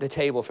the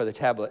table for the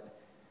tablet?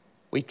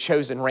 We've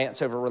chosen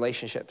rants over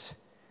relationships.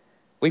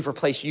 We've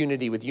replaced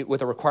unity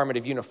with a requirement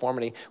of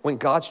uniformity when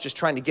God's just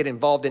trying to get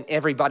involved in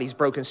everybody's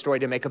broken story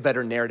to make a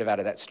better narrative out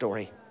of that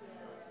story.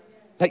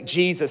 Like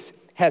Jesus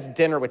has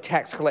dinner with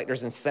tax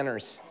collectors and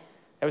sinners.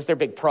 That was their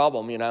big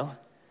problem, you know.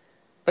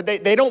 But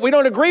we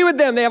don't agree with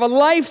them. They have a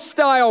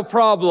lifestyle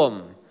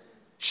problem.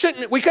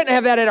 We couldn't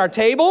have that at our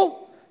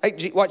table.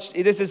 Watch,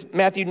 this is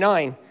Matthew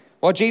 9.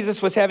 While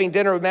Jesus was having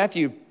dinner with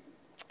Matthew,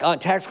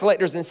 tax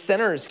collectors and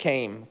sinners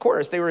came. Of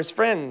course, they were his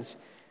friends.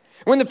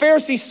 When the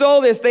Pharisees saw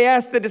this, they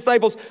asked the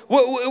disciples,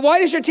 why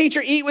does your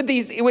teacher eat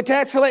with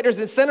tax collectors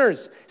and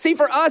sinners? See,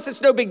 for us,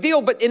 it's no big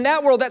deal, but in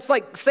that world, that's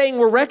like saying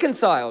we're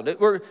reconciled.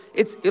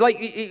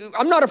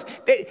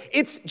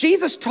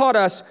 Jesus taught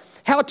us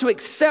how to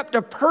accept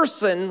a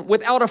person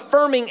without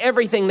affirming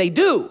everything they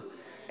do.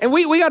 And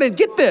we got to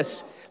get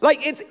this.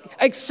 It's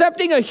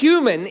accepting a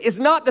human is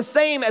not the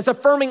same as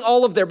affirming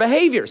all of their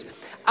behaviors.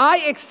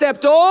 I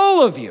accept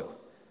all of you.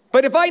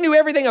 But if I knew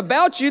everything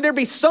about you, there'd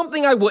be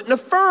something I wouldn't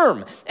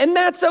affirm. And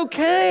that's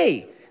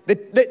okay.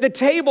 The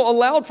table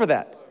allowed for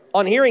that.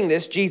 On hearing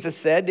this, Jesus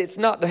said, it's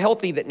not the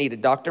healthy that need a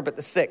doctor, but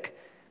the sick.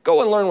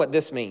 Go and learn what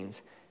this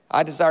means.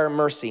 I desire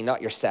mercy,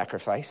 not your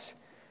sacrifice.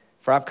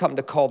 For I've come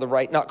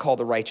to not call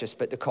the righteous,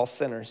 but to call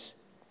sinners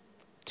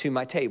to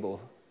my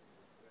table.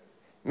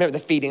 Remember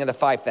the feeding of the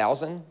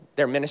 5,000?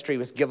 Their ministry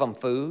was give them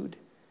food,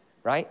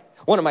 right?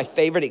 One of my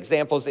favorite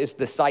examples is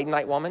the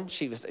Sidonite woman.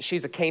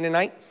 She's a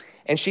Canaanite.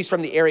 And she's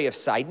from the area of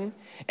Sidon.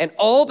 And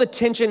all the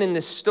tension in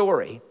this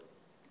story,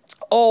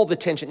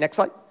 next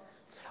slide.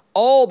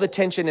 All the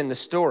tension in the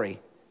story,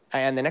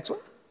 and the next one.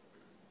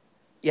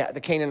 Yeah, the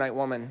Canaanite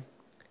woman.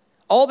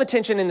 All the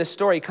tension in this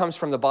story comes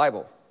from the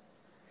Bible.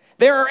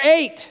 There are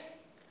eight,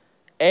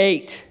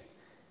 a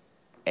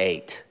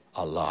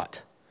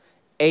lot.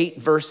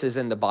 8 verses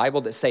in the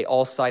Bible that say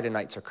all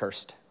Sidonites are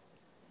cursed.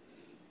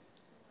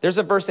 There's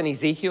a verse in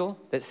Ezekiel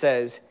that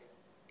says,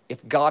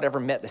 if God ever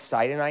met the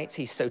Sidonites,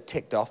 he's so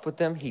ticked off with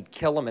them, he'd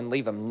kill them and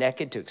leave them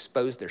naked to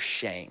expose their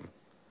shame.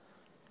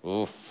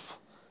 Oof.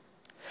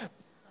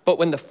 But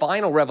when the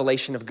final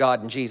revelation of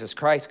God in Jesus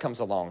Christ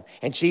comes along,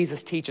 and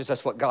Jesus teaches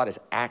us what God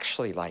is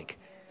actually like,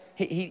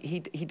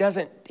 he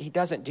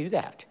doesn't do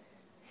that.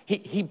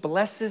 He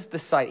blesses the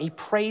Sidonites. He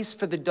prays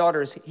for the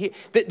daughters.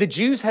 The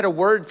Jews had a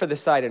word for the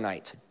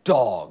Sidonites,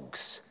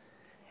 dogs.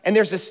 And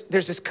there's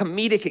this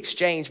comedic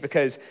exchange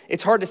because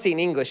it's hard to see in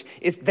English.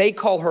 They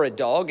call her a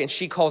dog and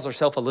she calls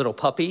herself a little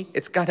puppy.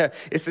 It's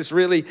this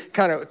really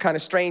kind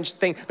of strange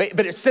thing.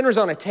 But it centers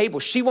on a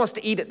table. She wants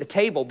to eat at the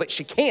table, but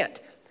she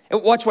can't.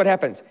 And watch what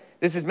happens.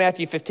 This is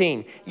Matthew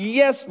 15.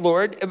 Yes,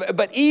 Lord,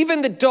 but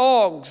even the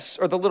dogs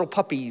or the little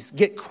puppies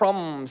get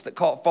crumbs that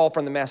fall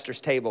from the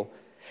master's table.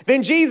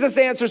 Then Jesus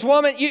answers,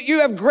 woman, you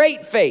have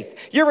great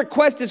faith. Your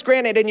request is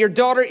granted and your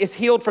daughter is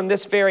healed from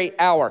this very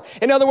hour.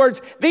 In other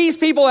words, these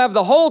people have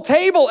the whole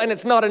table and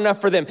it's not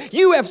enough for them.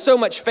 You have so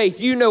much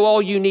faith, you know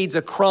all you need is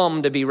a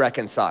crumb to be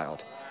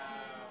reconciled.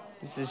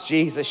 This is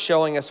Jesus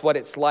showing us what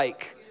it's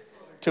like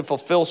to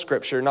fulfill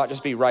Scripture, not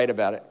just be right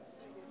about it.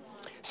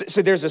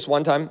 So there's this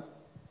one time,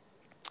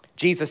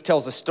 Jesus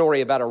tells a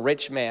story about a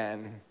rich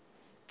man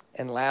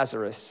and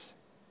Lazarus.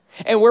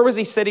 And where was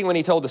he sitting when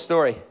he told the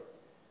story?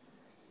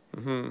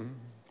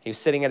 He was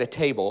sitting at a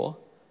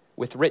table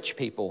with rich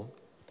people.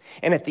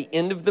 And at the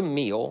end of the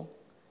meal,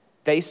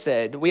 they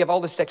said, we have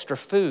all this extra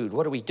food.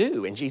 What do we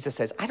do? And Jesus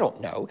says, I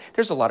don't know.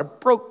 There's a lot of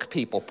broke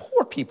people,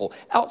 poor people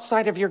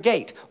outside of your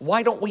gate.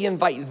 Why don't we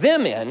invite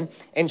them in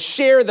and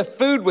share the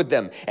food with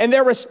them? And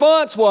their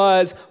response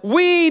was,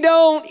 we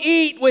don't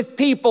eat with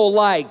people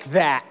like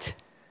that.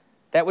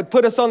 That would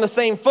put us on the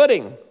same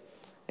footing.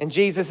 And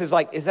Jesus is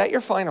like, is that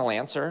your final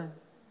answer?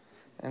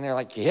 And they're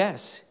like,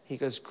 yes. He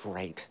goes,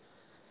 great.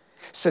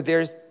 So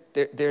there's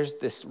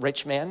this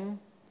rich man,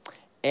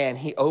 and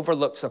he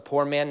overlooks a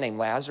poor man named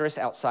Lazarus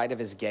outside of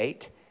his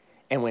gate.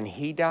 And when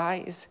he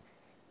dies,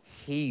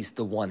 he's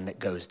the one that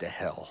goes to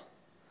hell.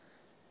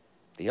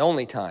 The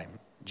only time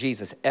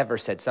Jesus ever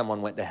said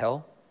someone went to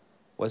hell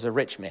was a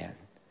rich man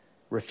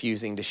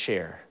refusing to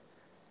share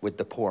with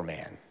the poor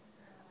man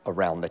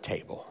around the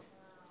table.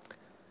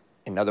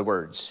 In other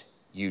words,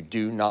 you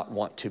do not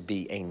want to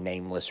be a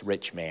nameless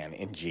rich man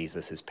in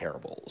Jesus's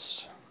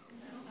parables.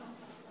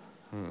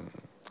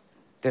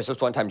 There's this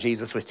one time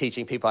Jesus was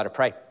teaching people how to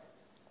pray.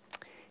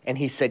 And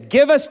he said,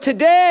 give us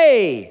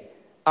today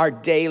our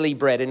daily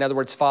bread. In other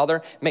words,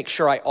 Father, make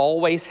sure I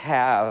always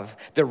have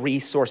the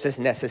resources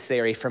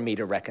necessary for me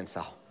to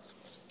reconcile.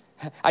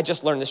 I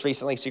just learned this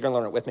recently, so you're gonna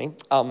learn it with me.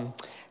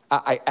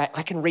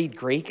 I can read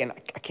Greek, and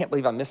I can't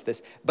believe I missed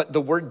this, but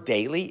the word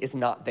daily is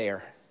not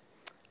there.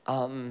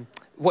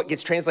 What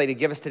gets translated,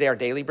 give us today our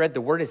daily bread, the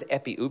word is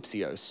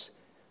epiousios,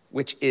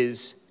 which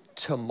is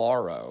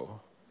tomorrow.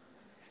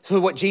 So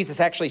what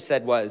Jesus actually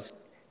said was,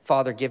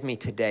 Father, give me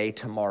today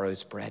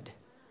tomorrow's bread.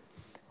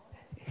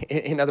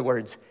 In other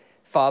words,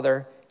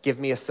 Father, give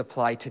me a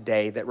supply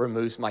today that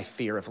removes my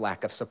fear of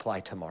lack of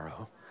supply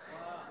tomorrow.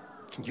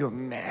 Can you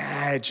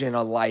imagine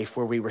a life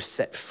where we were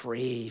set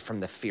free from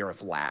the fear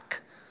of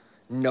lack,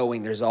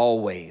 knowing there's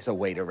always a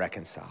way to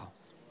reconcile?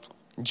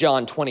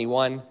 John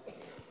 21,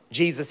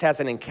 Jesus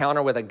has an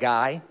encounter with a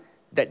guy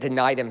that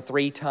denied him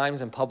 3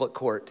 times in public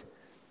court.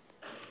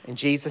 And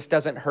Jesus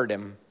doesn't hurt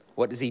him.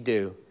 What does he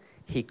do?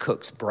 He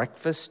cooks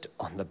breakfast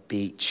on the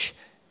beach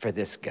for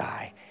this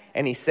guy.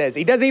 And he says,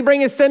 he doesn't bring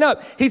his sin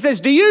up. He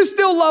says, do you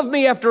still love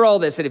me after all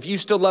this? And if you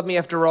still love me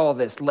after all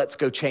this, let's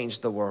go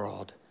change the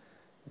world.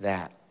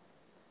 That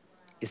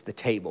is the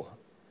table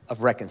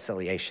of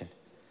reconciliation.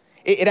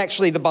 It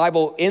actually, the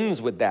Bible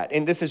ends with that.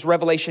 And this is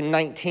Revelation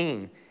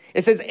 19.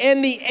 It says,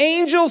 and the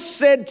angel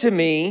said to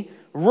me,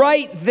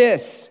 write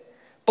this,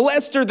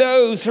 blessed are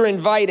those who are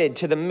invited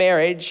to the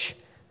marriage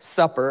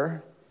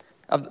supper.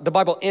 The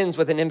Bible ends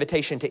with an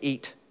invitation to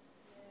eat.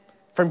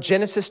 From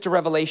Genesis to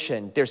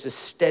Revelation, there's a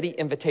steady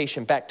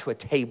invitation back to a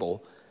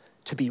table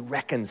to be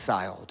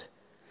reconciled.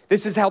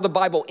 This is how the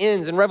Bible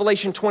ends in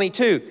Revelation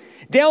 22.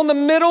 Down the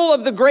middle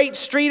of the great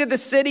street of the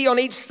city, on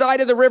each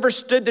side of the river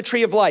stood the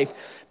tree of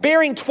life,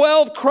 bearing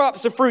 12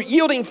 crops of fruit,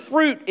 yielding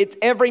fruit its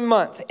every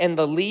month. And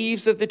the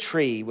leaves of the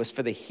tree was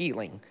for the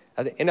healing.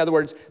 In other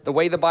words, the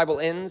way the Bible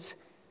ends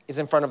is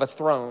in front of a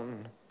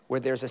throne where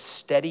there's a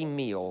steady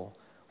meal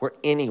where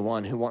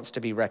anyone who wants to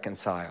be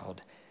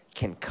reconciled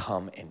can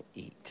come and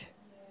eat.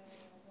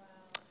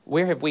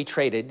 Where have we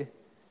traded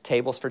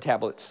tables for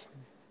tablets?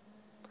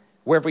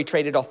 Where have we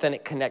traded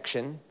authentic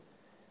connection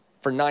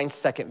for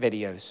 9-second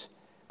videos?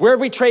 Where have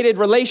we traded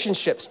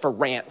relationships for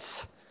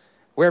rants?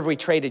 Where have we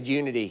traded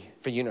unity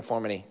for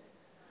uniformity?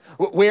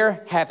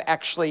 Where have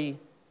actually,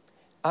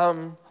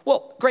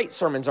 great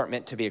sermons aren't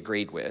meant to be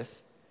agreed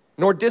with,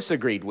 nor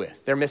disagreed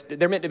with. They're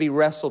meant to be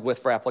wrestled with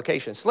for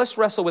application. So let's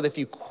wrestle with a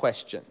few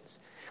questions.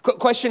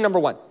 Question number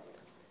 1.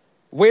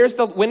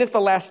 When is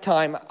the last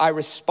time I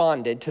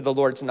responded to the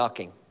Lord's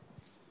knocking?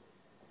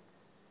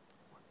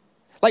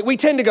 Like we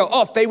tend to go,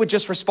 if they would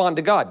just respond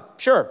to God.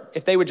 Sure,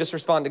 if they would just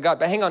respond to God.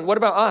 But hang on, what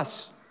about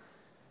us?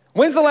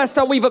 When's the last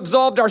time we've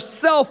absolved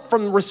ourselves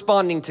from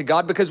responding to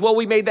God because,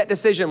 we made that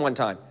decision one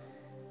time?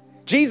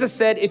 Jesus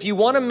said, if you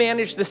want to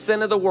manage the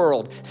sin of the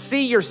world,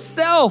 see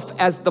yourself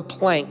as the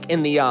plank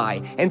in the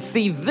eye and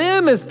see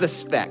them as the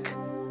speck.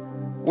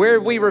 Where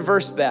have we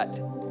reversed that?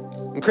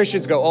 And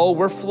Christians go,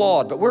 we're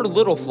flawed, but we're a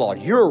little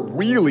flawed. You're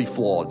really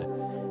flawed.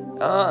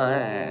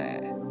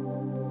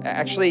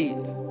 Actually,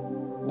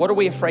 what are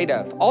we afraid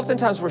of?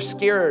 Oftentimes we're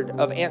scared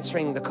of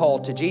answering the call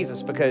to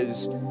Jesus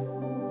because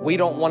we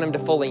don't want him to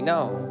fully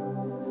know.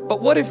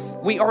 But what if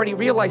we already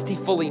realized he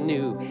fully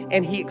knew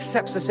and he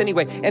accepts us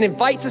anyway and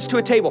invites us to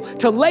a table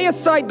to lay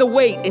aside the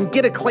weight and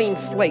get a clean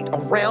slate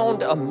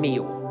around a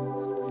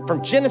meal?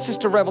 From Genesis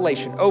to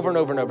Revelation, over and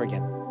over and over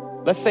again.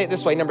 Let's say it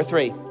this way, number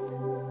 3.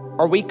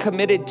 Are we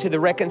committed to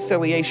the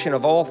reconciliation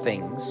of all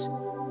things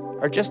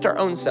or just our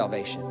own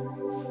salvation?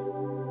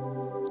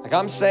 Like,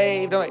 I'm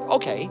saved. I'm like,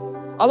 okay.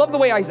 I love the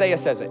way Isaiah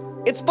says it.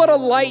 It's but a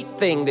light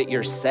thing that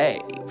you're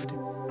saved.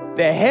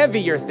 The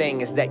heavier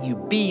thing is that you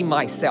be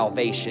my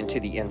salvation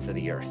to the ends of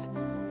the earth.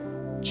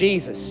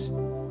 Jesus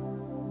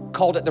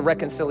called it the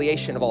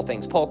reconciliation of all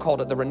things. Paul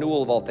called it the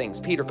renewal of all things.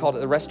 Peter called it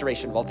the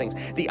restoration of all things.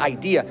 The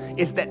idea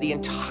is that the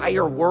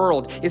entire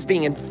world is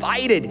being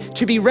invited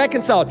to be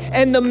reconciled.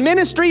 And the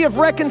ministry of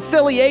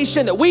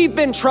reconciliation that we've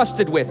been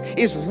trusted with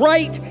is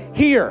right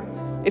here.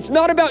 It's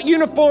not about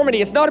uniformity.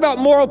 It's not about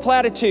moral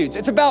platitudes.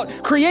 It's about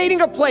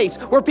creating a place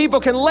where people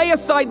can lay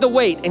aside the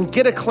weight and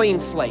get a clean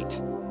slate.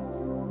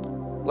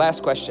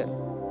 Last question.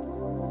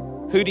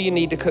 Who do you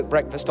need to cook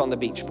breakfast on the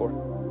beach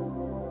for?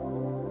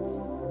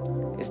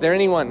 Is there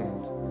anyone?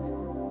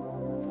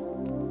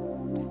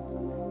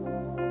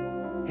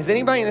 Has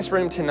anybody in this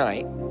room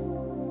tonight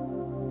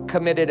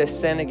committed a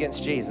sin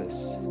against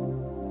Jesus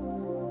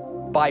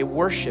by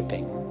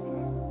worshiping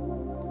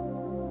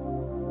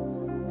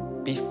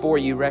before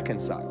you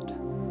reconciled?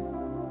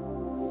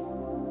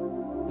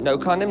 No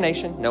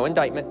condemnation, no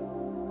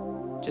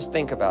indictment. Just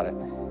think about it.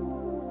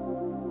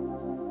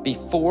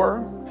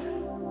 Before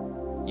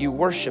you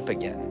worship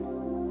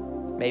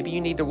again, maybe you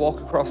need to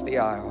walk across the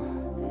aisle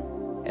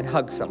and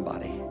hug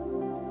somebody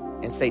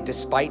and say,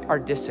 despite our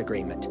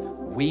disagreement,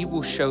 we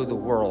will show the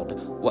world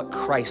what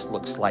Christ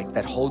looks like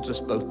that holds us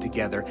both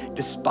together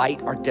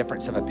despite our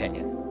difference of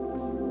opinion.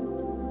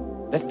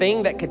 The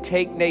thing that could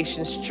take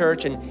Nations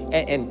Church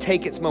and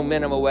take its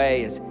momentum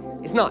away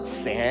is not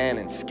sin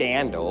and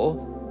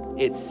scandal.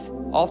 It's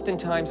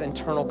oftentimes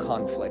internal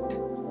conflict,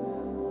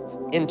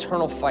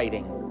 internal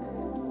fighting.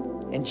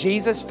 And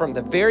Jesus, from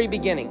the very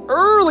beginning,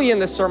 early in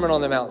the Sermon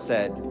on the Mount,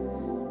 said,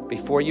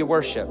 before you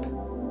worship,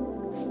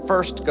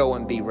 first go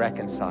and be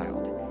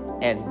reconciled,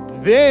 and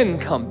then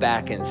come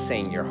back and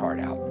sing your heart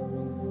out.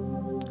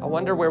 I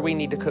wonder where we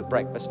need to cook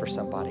breakfast for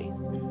somebody.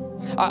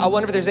 I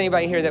wonder if there's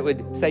anybody here that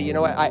would say, you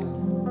know what,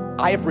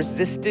 I have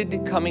resisted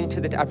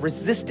I've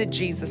resisted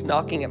Jesus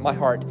knocking at my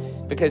heart,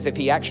 because if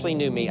he actually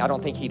knew me, I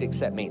don't think he'd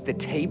accept me. The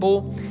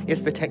table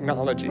is the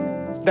technology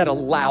that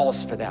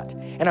allows for that.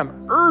 And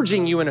I'm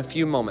urging you in a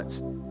few moments,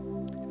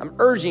 I'm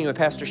urging you when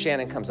Pastor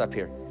Shannon comes up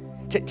here,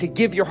 to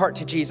give your heart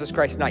to Jesus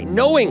Christ tonight,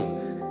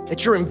 knowing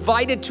that you're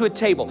invited to a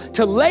table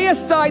to lay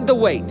aside the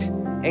weight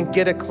and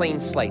get a clean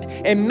slate.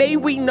 And may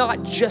we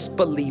not just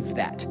believe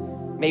that.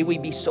 May we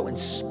be so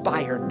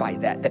inspired by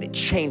that it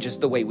changes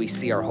the way we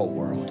see our whole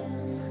world.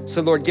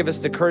 So Lord, give us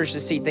the courage to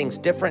see things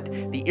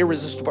different, the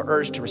irresistible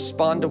urge to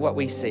respond to what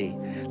we see.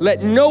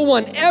 Let no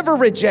one ever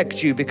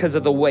reject you because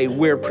of the way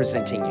we're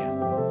presenting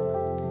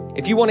you.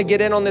 If you want to get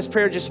in on this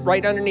prayer, just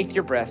right underneath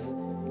your breath,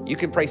 you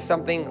can pray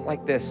something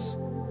like this.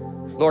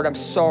 Lord, I'm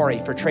sorry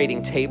for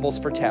trading tables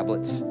for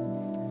tablets,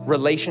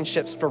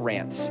 relationships for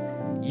rants,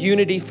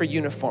 unity for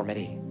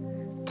uniformity.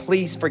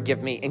 Please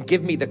forgive me and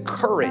give me the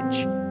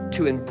courage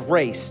to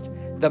embrace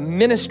the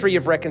ministry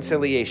of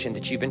reconciliation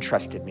that you've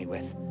entrusted me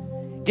with.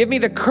 Give me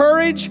the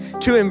courage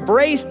to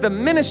embrace the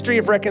ministry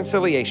of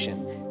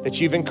reconciliation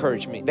that you've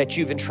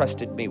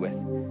entrusted me with.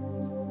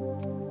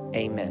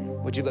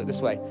 Amen. Would you look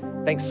this way?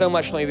 Thanks so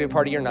much for letting me be a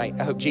part of your night.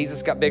 I hope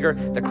Jesus got bigger,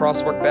 the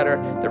cross worked better,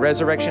 the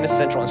resurrection is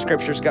central, and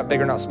scriptures got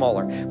bigger, not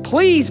smaller.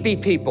 Please be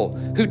people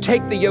who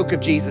take the yoke of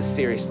Jesus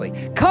seriously,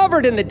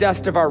 covered in the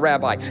dust of our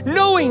rabbi,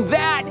 knowing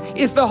that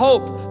is the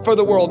hope for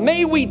the world.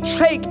 May we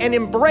take and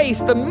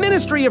embrace the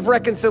ministry of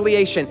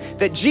reconciliation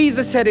that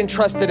Jesus had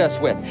entrusted us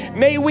with.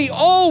 May we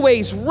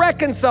always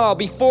reconcile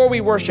before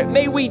we worship.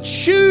 May we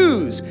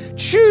choose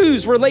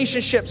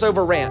relationships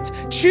over rants,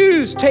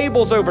 choose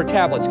tables over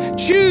tablets,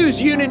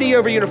 choose unity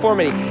over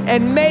uniformity.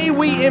 And may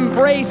we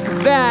embrace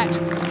that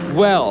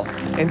well.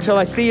 Until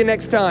I see you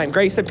next time,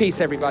 grace and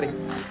peace, everybody.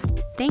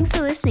 Thanks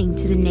for listening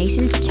to the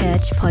Nations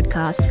Church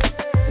podcast.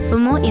 For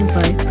more info,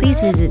 please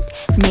visit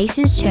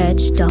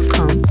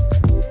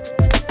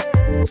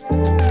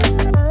nationschurch.com.